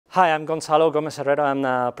Hi, I'm Gonzalo Gomez Herrero. I'm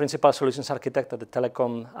a Principal Solutions Architect at the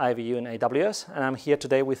Telecom IVU in AWS, and I'm here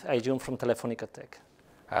today with Aijun from Telefonica Tech.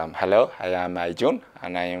 Hello, I am Aijun,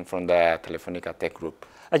 and I am from the Telefonica Tech group.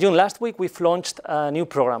 Aijun, last week we've launched a new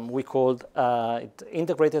program we called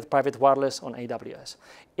Integrated Private Wireless on AWS.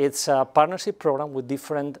 It's a partnership program with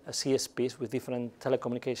different CSPs, with different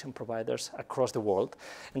telecommunication providers across the world,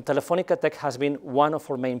 and Telefonica Tech has been one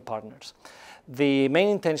of our main partners. The main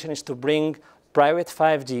intention is to bring private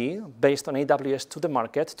 5G based on AWS to the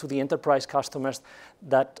market, to the enterprise customers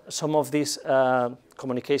that some of these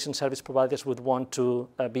communication service providers would want to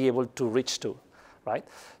be able to reach to, right?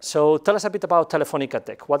 So tell us a bit about Telefonica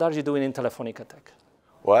Tech. What are you doing in Telefonica Tech?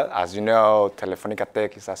 Well, as you know, Telefonica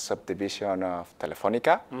Tech is a subdivision of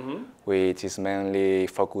Telefonica, which is mainly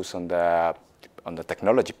focused on the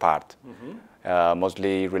technology part,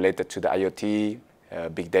 mostly related to the IoT,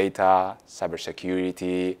 big data,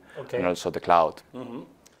 cybersecurity, and also the cloud.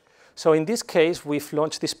 So in this case, we've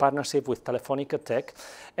launched this partnership with Telefonica Tech,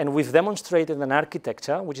 and we've demonstrated an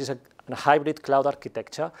architecture, which is a hybrid cloud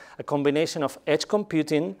architecture, a combination of edge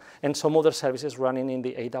computing and some other services running in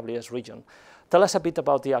the AWS region. Tell us a bit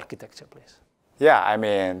about the architecture, please. Yeah, I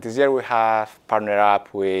mean, this year we have partnered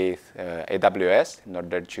up with AWS in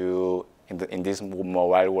order to, in this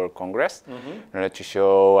Mobile World Congress, in order to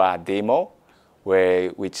show a demo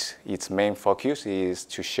which its main focus is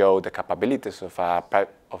to show the capabilities of a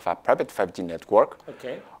private 5G network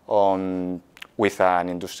with an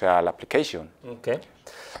industrial application.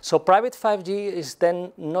 So private 5G is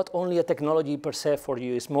then not only a technology per se for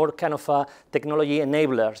you, it's more kind of a technology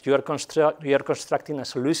enabler. You are constructing a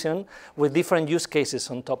solution with different use cases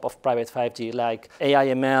on top of private 5G, like AI,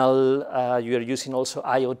 ML, you are using also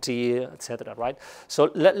IoT, etc., right? So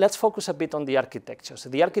let's focus a bit on the architecture. So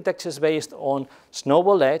the architecture is based on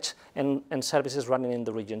Snowball Edge and services running in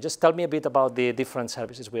the region. Just tell me a bit about the different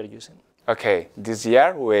services we are using. Okay, this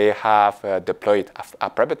year we have deployed a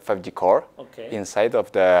private 5G core inside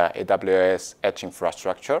of the AWS Edge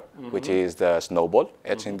infrastructure, which is the Snowball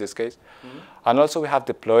Edge in this case. And also we have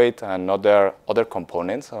deployed other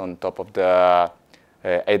components on top of the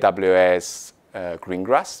AWS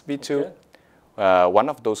Greengrass V2. One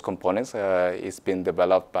of those components is being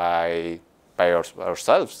developed by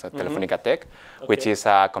ourselves at Telefonica Tech, which is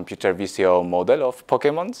a computer vision model of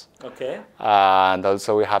Pokemons. And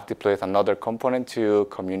also we have deployed another component to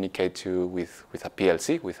communicate with a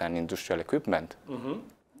PLC, with an industrial equipment.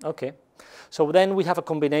 So then we have a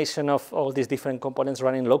combination of all these different components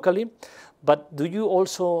running locally, but do you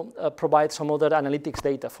also provide some other analytics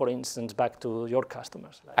data, for instance, back to your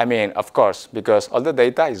customers? I mean, of course, because all the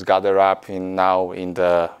data is gathered up now in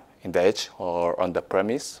the edge or on the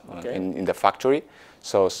premise, in the factory.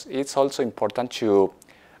 So it's also important to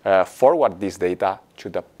forward this data to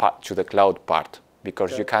the cloud part,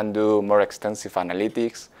 because you can do more extensive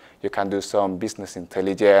analytics, you can do some business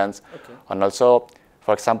intelligence, and also,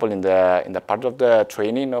 for example, in the part of the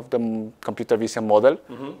training of the computer vision model,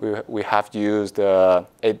 we have used the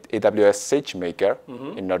AWS SageMaker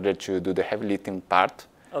in order to do the heavy lifting part,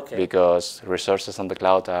 because resources on the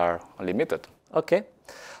cloud are unlimited.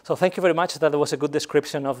 So thank you very much. That was a good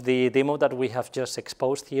description of the demo that we have just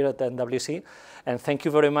exposed here at the NWC. And thank you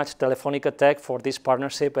very much, Telefonica Tech, for this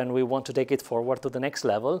partnership. And we want to take it forward to the next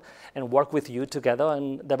level and work with you together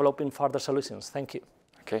and developing further solutions. Thank you.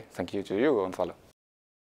 Okay, thank you to you, Gonzalo.